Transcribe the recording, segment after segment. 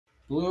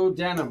blue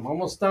denim.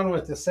 Almost done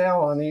with the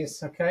sale on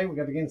these. Okay, we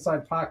got the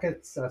inside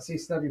pockets,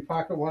 CCW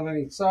pocket, one on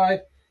each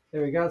side.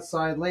 There we go,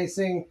 side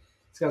lacing.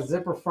 It's got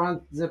zipper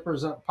front,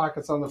 zippers,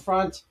 pockets on the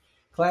front.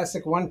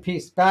 Classic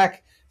one-piece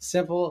back,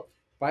 simple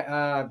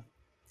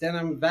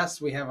denim vest.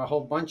 We have a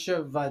whole bunch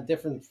of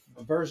different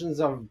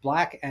versions of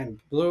black and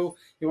blue.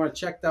 You want to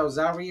check those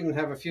out. We even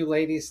have a few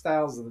ladies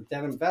styles of the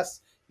denim vests.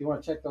 You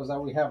want to check those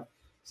out. We have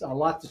a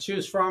lot to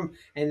choose from,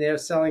 and they're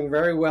selling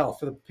very well.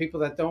 For the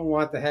people that don't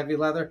want the heavy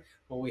leather,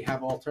 well, we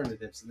have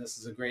alternatives, and this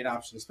is a great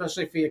option,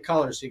 especially for your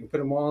colors, so you can put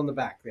them all in the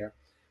back there.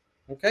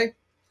 Okay?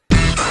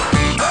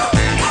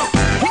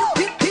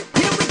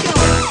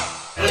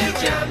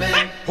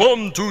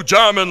 Come to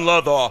Jammin'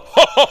 Leather. Ha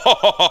ha ha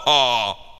ha ha.